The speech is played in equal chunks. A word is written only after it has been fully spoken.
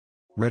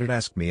Reddit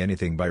Ask Me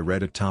Anything by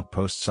Reddit top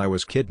posts. I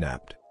was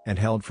kidnapped and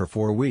held for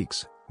 4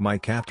 weeks. My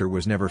captor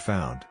was never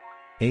found.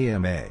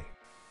 IAmA.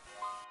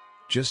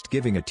 Just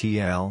giving a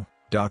TL,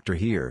 doctor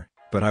here,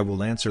 but I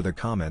will answer the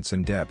comments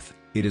in depth.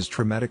 It is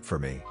traumatic for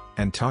me,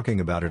 and talking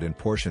about it in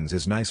portions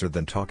is nicer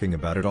than talking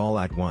about it all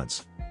at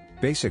once.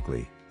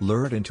 Basically,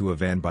 lured into a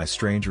van by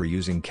stranger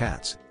using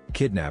cats,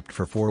 kidnapped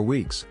for 4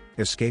 weeks,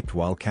 escaped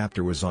while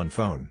captor was on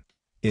phone.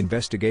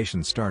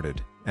 Investigation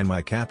started, and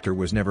my captor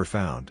was never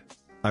found.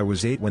 I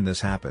was 8 when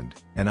this happened,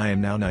 and I am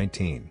now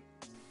 19.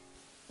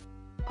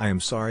 I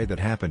am sorry that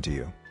happened to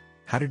you.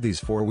 How did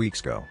these 4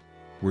 weeks go?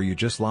 Were you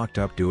just locked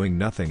up doing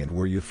nothing, and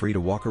were you free to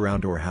walk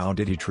around, or how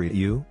did he treat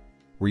you?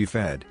 Were you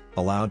fed,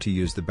 allowed to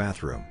use the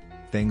bathroom,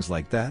 things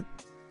like that?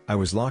 I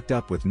was locked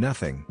up with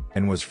nothing,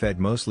 and was fed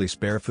mostly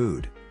spare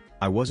food.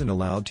 I wasn't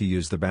allowed to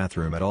use the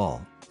bathroom at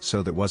all,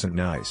 so that wasn't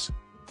nice.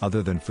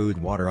 Other than food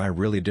and water, I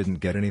really didn't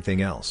get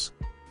anything else.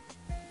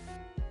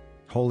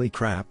 Holy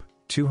crap,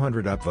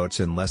 200 upvotes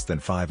in less than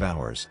 5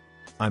 hours.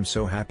 I'm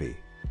so happy.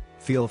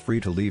 Feel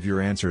free to leave your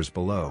answers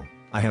below.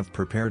 I have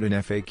prepared an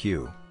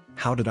FAQ.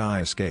 How did I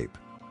escape?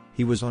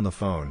 He was on the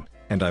phone,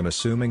 and I'm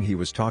assuming he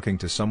was talking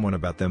to someone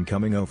about them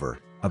coming over.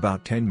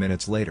 About 10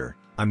 minutes later,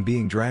 I'm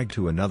being dragged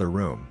to another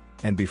room,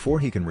 and before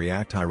he can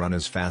react, I run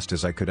as fast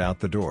as I could out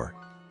the door.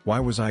 Why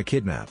was I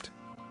kidnapped?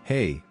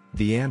 Hey,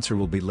 the answer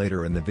will be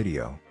later in the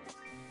video.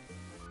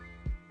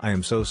 I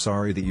am so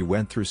sorry that you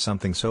went through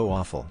something so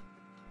awful.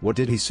 What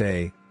did he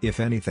say, if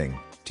anything,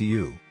 to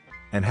you?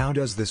 And how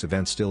does this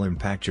event still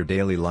impact your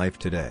daily life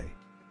today?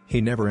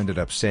 He never ended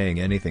up saying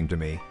anything to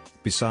me,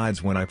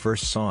 besides when I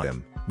first saw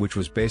him, which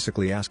was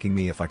basically asking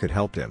me if I could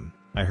help him.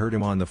 I heard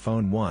him on the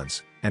phone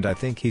once, and I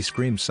think he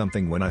screamed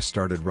something when I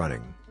started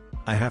running.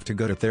 I have to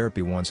go to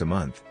therapy once a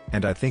month,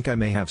 and I think I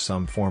may have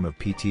some form of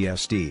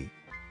PTSD.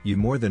 You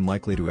more than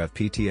likely to have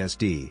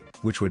PTSD,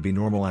 which would be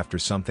normal after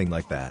something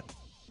like that.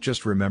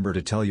 Just remember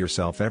to tell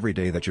yourself every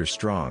day that you're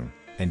strong,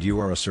 and you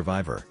are a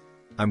survivor.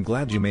 I'm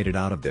glad you made it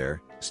out of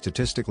there.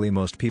 Statistically,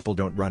 most people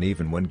don't run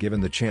even when given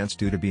the chance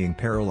due to being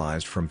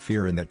paralyzed from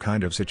fear in that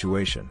kind of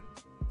situation.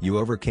 You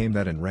overcame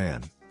that and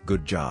ran.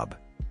 Good job.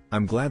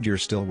 I'm glad you're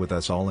still with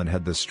us all and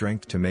had the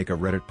strength to make a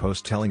Reddit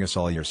post telling us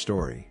all your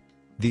story.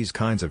 These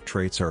kinds of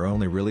traits are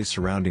only really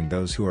surrounding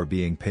those who are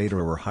being paid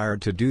or were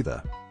hired to do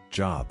the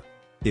job.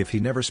 If he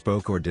never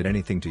spoke or did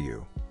anything to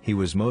you, he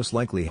was most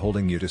likely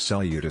holding you to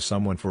sell you to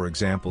someone, for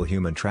example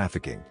human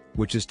trafficking,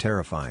 which is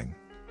terrifying.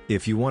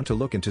 If you want to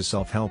look into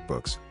self-help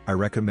books, I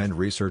recommend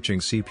researching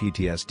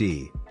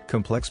CPTSD,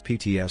 complex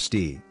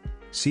PTSD.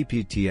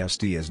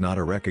 CPTSD is not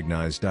a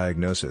recognized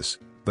diagnosis,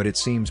 but it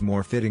seems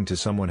more fitting to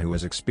someone who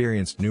has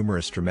experienced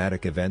numerous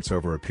traumatic events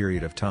over a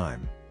period of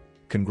time.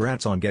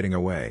 Congrats on getting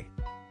away.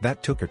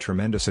 That took a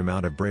tremendous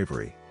amount of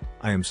bravery.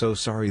 I am so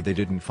sorry they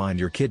didn't find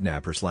your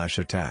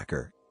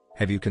kidnapper/attacker.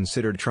 Have you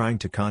considered trying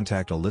to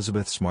contact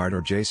Elizabeth Smart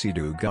or JC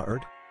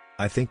Dugard?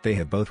 I think they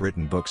have both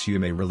written books you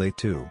may relate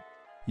to.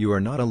 You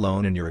are not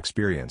alone in your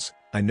experience,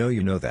 I know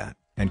you know that,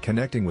 and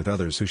connecting with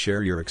others who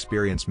share your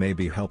experience may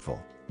be helpful.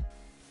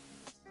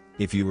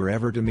 If you were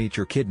ever to meet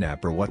your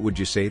kidnapper, what would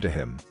you say to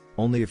him?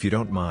 Only if you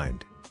don't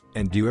mind.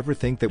 And do you ever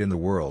think that in the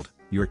world,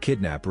 your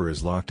kidnapper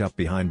is locked up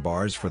behind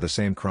bars for the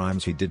same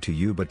crimes he did to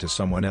you but to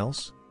someone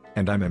else?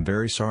 And I'm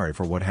very sorry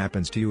for what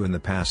happens to you in the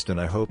past,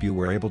 and I hope you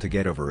were able to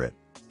get over it.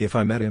 If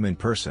I met him in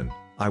person,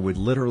 I would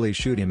literally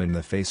shoot him in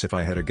the face if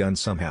I had a gun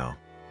somehow.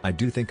 I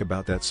do think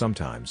about that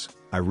sometimes.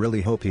 I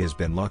really hope he has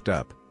been locked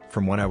up.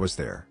 From when I was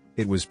there,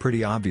 it was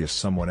pretty obvious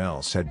someone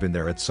else had been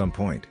there at some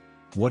point.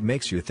 What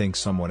makes you think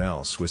someone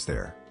else was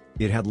there?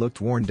 It had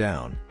looked worn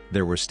down,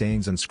 there were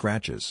stains and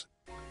scratches.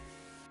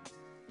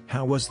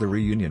 How was the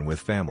reunion with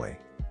family?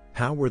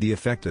 How were they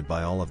affected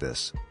by all of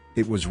this?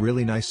 It was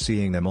really nice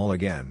seeing them all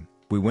again.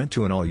 We went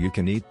to an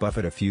all-you-can-eat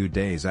buffet a few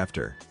days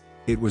after.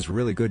 It was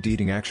really good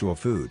eating actual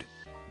food.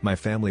 My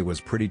family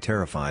was pretty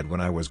terrified when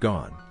I was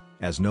gone,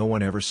 as no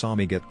one ever saw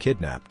me get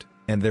kidnapped,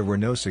 and there were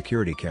no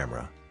security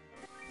camera.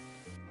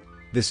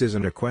 This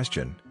isn't a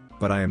question,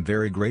 but I am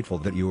very grateful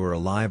that you were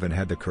alive and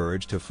had the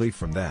courage to flee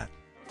from that.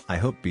 I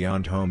hope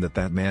beyond home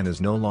that man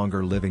is no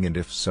longer living, and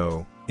if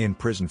so, in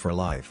prison for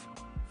life.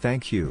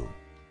 Thank you.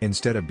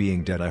 Instead of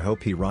being dead, I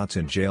hope he rots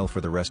in jail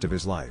for the rest of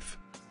his life.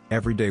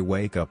 Every day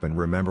wake up and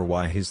remember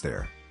why he's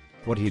there.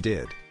 What he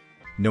did.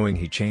 Knowing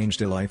he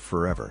changed a life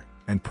forever,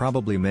 and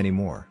probably many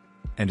more.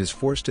 And is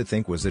forced to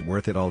think, was it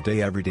worth it all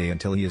day every day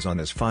until he is on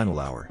his final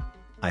hour.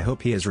 I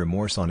hope he has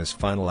remorse on his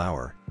final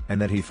hour,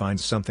 and that he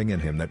finds something in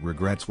him that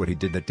regrets what he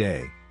did that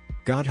day.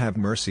 God have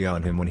mercy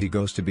on him when he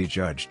goes to be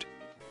judged.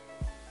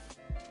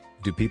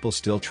 Do people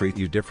still treat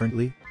you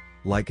differently?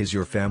 Like, is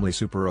your family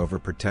super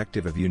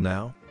overprotective of you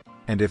now?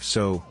 And if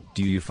so,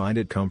 do you find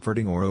it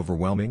comforting or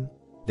overwhelming?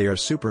 They are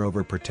super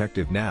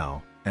overprotective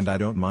now, and I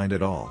don't mind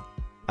at all.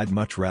 I'd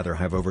much rather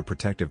have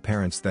overprotective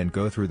parents than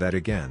go through that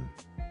again.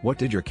 What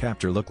did your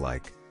captor look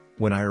like?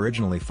 When I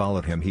originally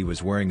followed him, he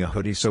was wearing a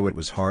hoodie so it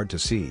was hard to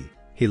see.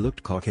 He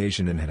looked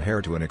Caucasian and had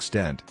hair to an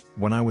extent.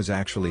 When I was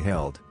actually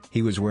held,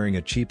 he was wearing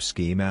a cheap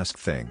ski mask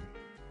thing.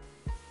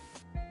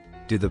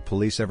 Did the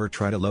police ever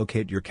try to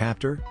locate your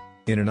captor?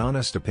 In an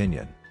honest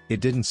opinion,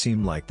 it didn't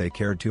seem like they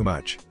cared too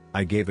much.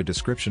 I gave a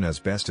description as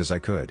best as I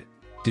could.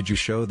 Did you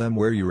show them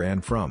where you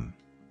ran from?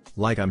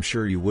 Like, I'm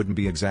sure you wouldn't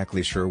be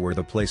exactly sure where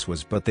the place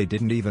was, but they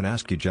didn't even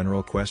ask you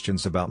general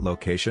questions about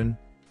location?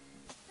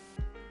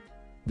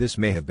 This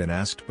may have been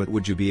asked, but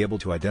would you be able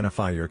to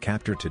identify your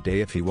captor today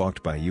if he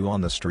walked by you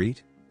on the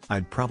street?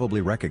 I'd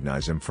probably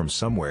recognize him from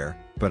somewhere,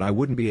 but I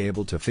wouldn't be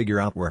able to figure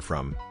out where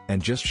from, and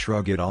just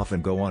shrug it off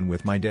and go on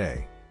with my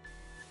day.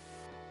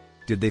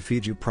 Did they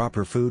feed you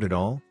proper food at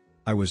all?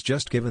 I was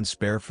just given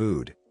spare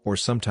food, or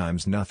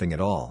sometimes nothing at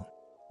all.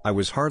 I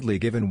was hardly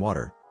given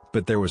water,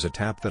 but there was a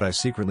tap that I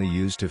secretly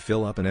used to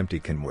fill up an empty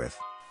can with.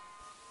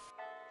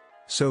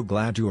 So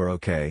glad you are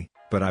okay,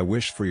 but I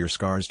wish for your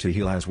scars to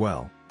heal as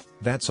well.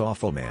 That's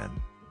awful, man.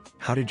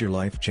 How did your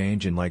life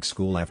change in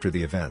school after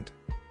the event?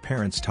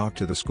 Parents talked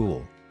to the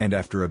school, and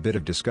after a bit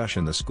of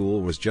discussion the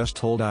school was just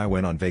told I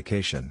went on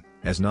vacation,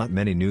 as not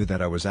many knew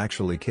that I was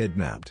actually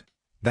kidnapped.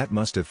 That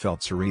must have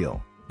felt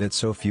surreal, that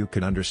so few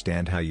could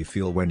understand how you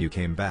feel when you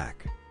came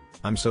back.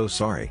 I'm so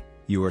sorry,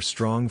 you are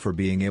strong for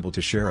being able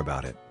to share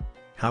about it.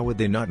 How would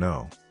they not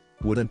know?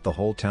 Wouldn't the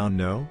whole town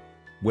know?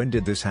 When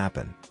did this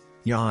happen?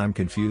 Yeah, I'm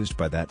confused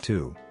by that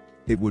too.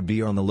 It would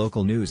be on the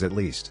local news at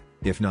least,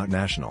 if not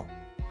national.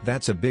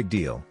 That's a big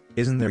deal,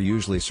 isn't there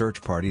usually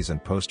search parties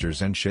and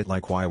posters and shit?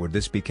 Why would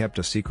this be kept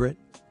a secret?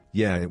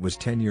 Yeah, it was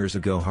 10 years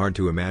ago, hard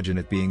to imagine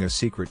it being a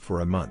secret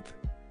for a month.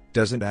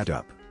 Doesn't add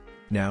up.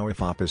 Now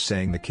if Op is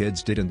saying the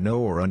kids didn't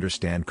know or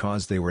understand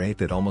cause they were 8,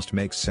 that almost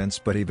makes sense,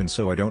 but even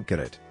so I don't get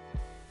it.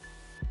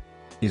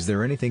 Is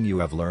there anything you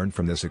have learned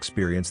from this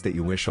experience that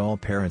you wish all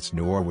parents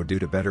knew or would do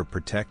to better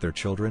protect their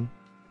children?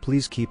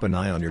 Please keep an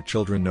eye on your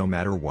children no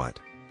matter what.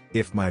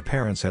 If my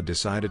parents had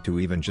decided to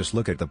even just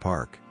look at the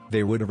park,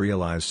 they would have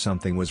realized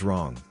something was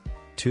wrong.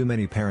 Too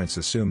many parents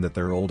assume that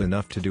they're old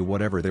enough to do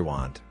whatever they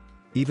want.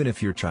 Even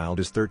if your child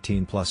is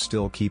 13 plus,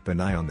 still keep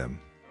an eye on them.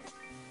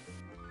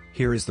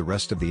 Here is the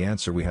rest of the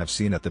answer we have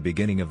seen at the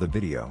beginning of the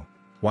video.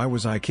 Why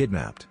was I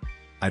kidnapped?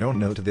 I don't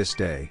know to this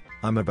day.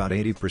 I'm about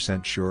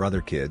 80% sure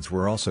other kids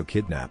were also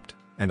kidnapped,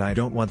 and I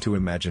don't want to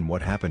imagine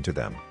what happened to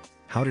them.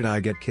 How did I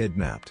get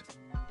kidnapped?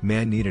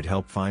 Man needed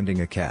help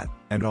finding a cat,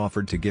 and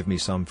offered to give me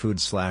some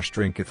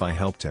food/drink if I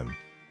helped him.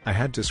 I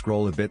had to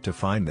scroll a bit to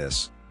find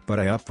this, but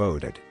I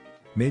upvoted.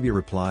 Maybe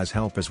replies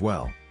help as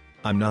well.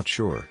 I'm not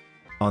sure.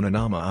 On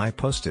IAmA I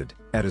posted,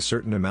 at a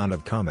certain amount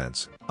of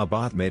comments, a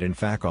bot made in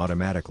fact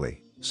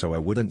automatically, so I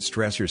wouldn't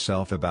stress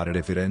yourself about it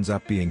if it ends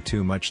up being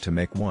too much to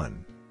make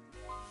one.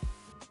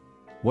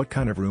 What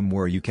kind of room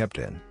were you kept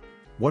in?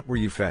 What were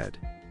you fed?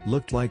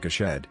 Looked like a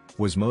shed,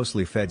 was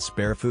mostly fed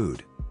spare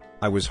food.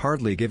 I was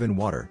hardly given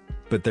water,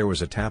 but there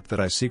was a tap that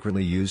I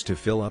secretly used to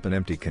fill up an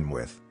empty can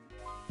with.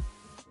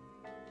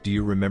 Do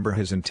you remember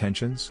his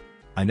intentions?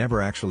 I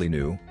never actually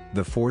knew.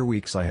 The 4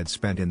 weeks I had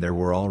spent in there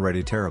were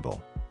already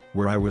terrible.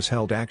 Where I was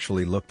held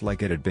actually looked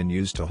like it had been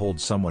used to hold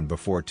someone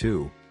before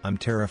too. I'm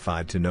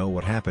terrified to know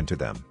what happened to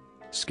them.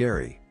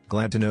 Scary,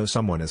 glad to know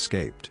someone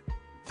escaped.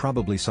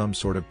 Probably some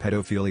sort of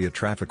pedophilia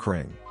traffic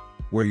ring.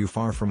 Were you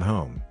far from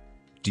home?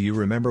 Do you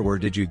remember where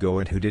did you go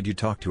and who did you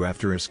talk to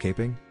after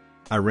escaping?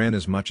 I ran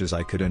as much as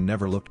I could and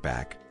never looked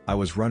back. I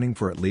was running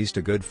for at least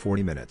a good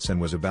 40 minutes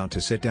and was about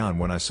to sit down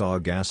when I saw a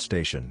gas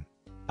station.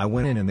 I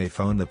went in and they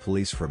phoned the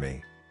police for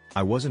me.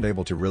 I wasn't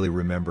able to really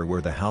remember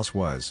where the house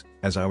was,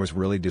 as I was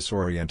really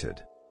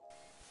disoriented.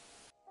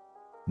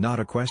 Not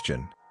a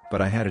question,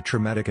 but I had a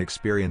traumatic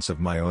experience of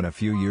my own a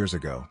few years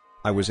ago.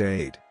 I was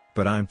 8,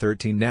 but I'm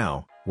 13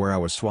 now, where I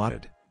was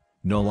swatted.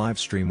 No live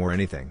stream or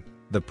anything,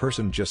 the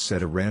person just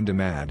said a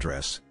random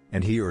address,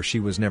 and he or she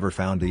was never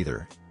found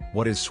either.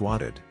 What is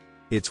swatted?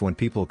 It's when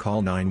people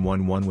call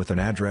 911 with an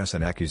address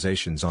and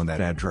accusations on that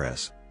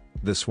address.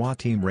 The SWAT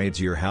team raids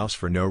your house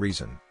for no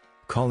reason.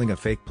 Calling a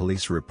fake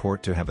police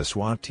report to have a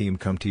SWAT team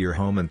come to your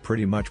home and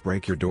pretty much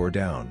break your door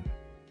down.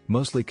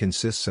 Mostly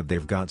consists of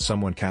they've got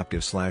someone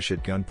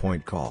captive/at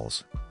gunpoint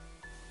calls.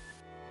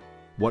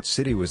 What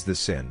city was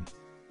this in?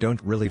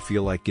 Don't really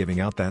feel like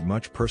giving out that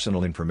much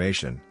personal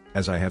information,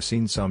 as I have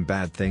seen some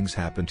bad things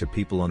happen to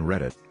people on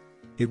Reddit.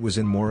 It was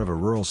in more of a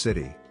rural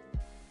city.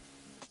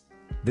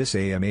 This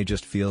AMA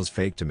just feels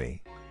fake to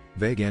me.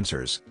 Vague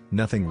answers,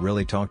 nothing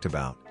really talked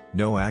about,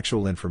 no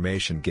actual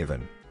information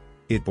given.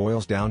 It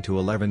boils down to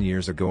 11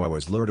 years ago I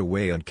was lured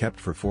away and kept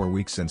for 4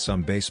 weeks in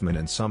some basement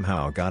and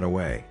somehow got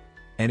away.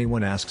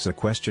 Anyone asks a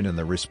question and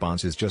the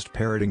response is just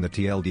parroting the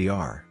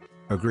TLDR.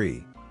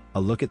 Agree. A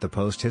look at the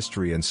post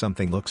history and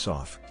something looks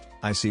off.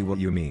 I see what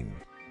you mean.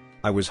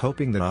 I was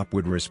hoping that Op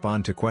would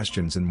respond to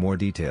questions in more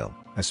detail,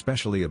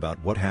 especially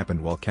about what happened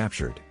while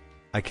captured.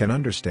 I can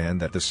understand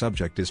that the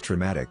subject is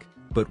traumatic,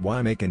 but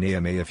why make an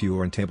AMA if you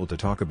aren't able to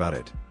talk about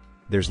it?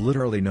 There's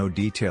literally no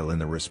detail in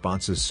the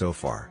responses so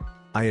far.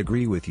 I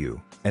agree with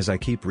you, as I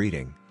keep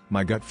reading,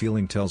 my gut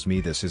feeling tells me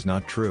this is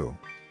not true.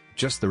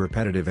 Just the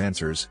repetitive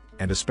answers,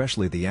 and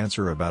especially the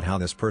answer about how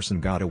this person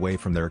got away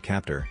from their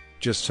captor,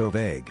 just so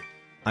vague.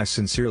 I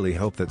sincerely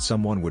hope that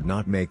someone would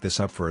not make this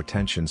up for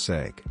attention's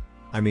sake.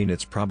 I mean,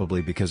 it's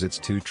probably because it's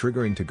too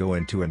triggering to go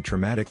into and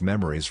traumatic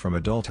memories from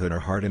adulthood are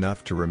hard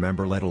enough to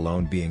remember, let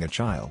alone being a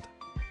child.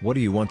 What do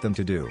you want them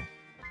to do?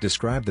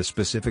 Describe the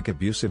specific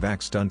abusive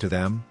acts done to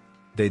them?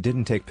 They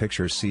didn't take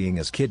pictures, seeing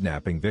as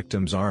kidnapping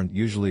victims aren't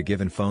usually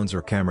given phones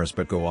or cameras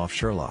but go off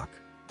Sherlock.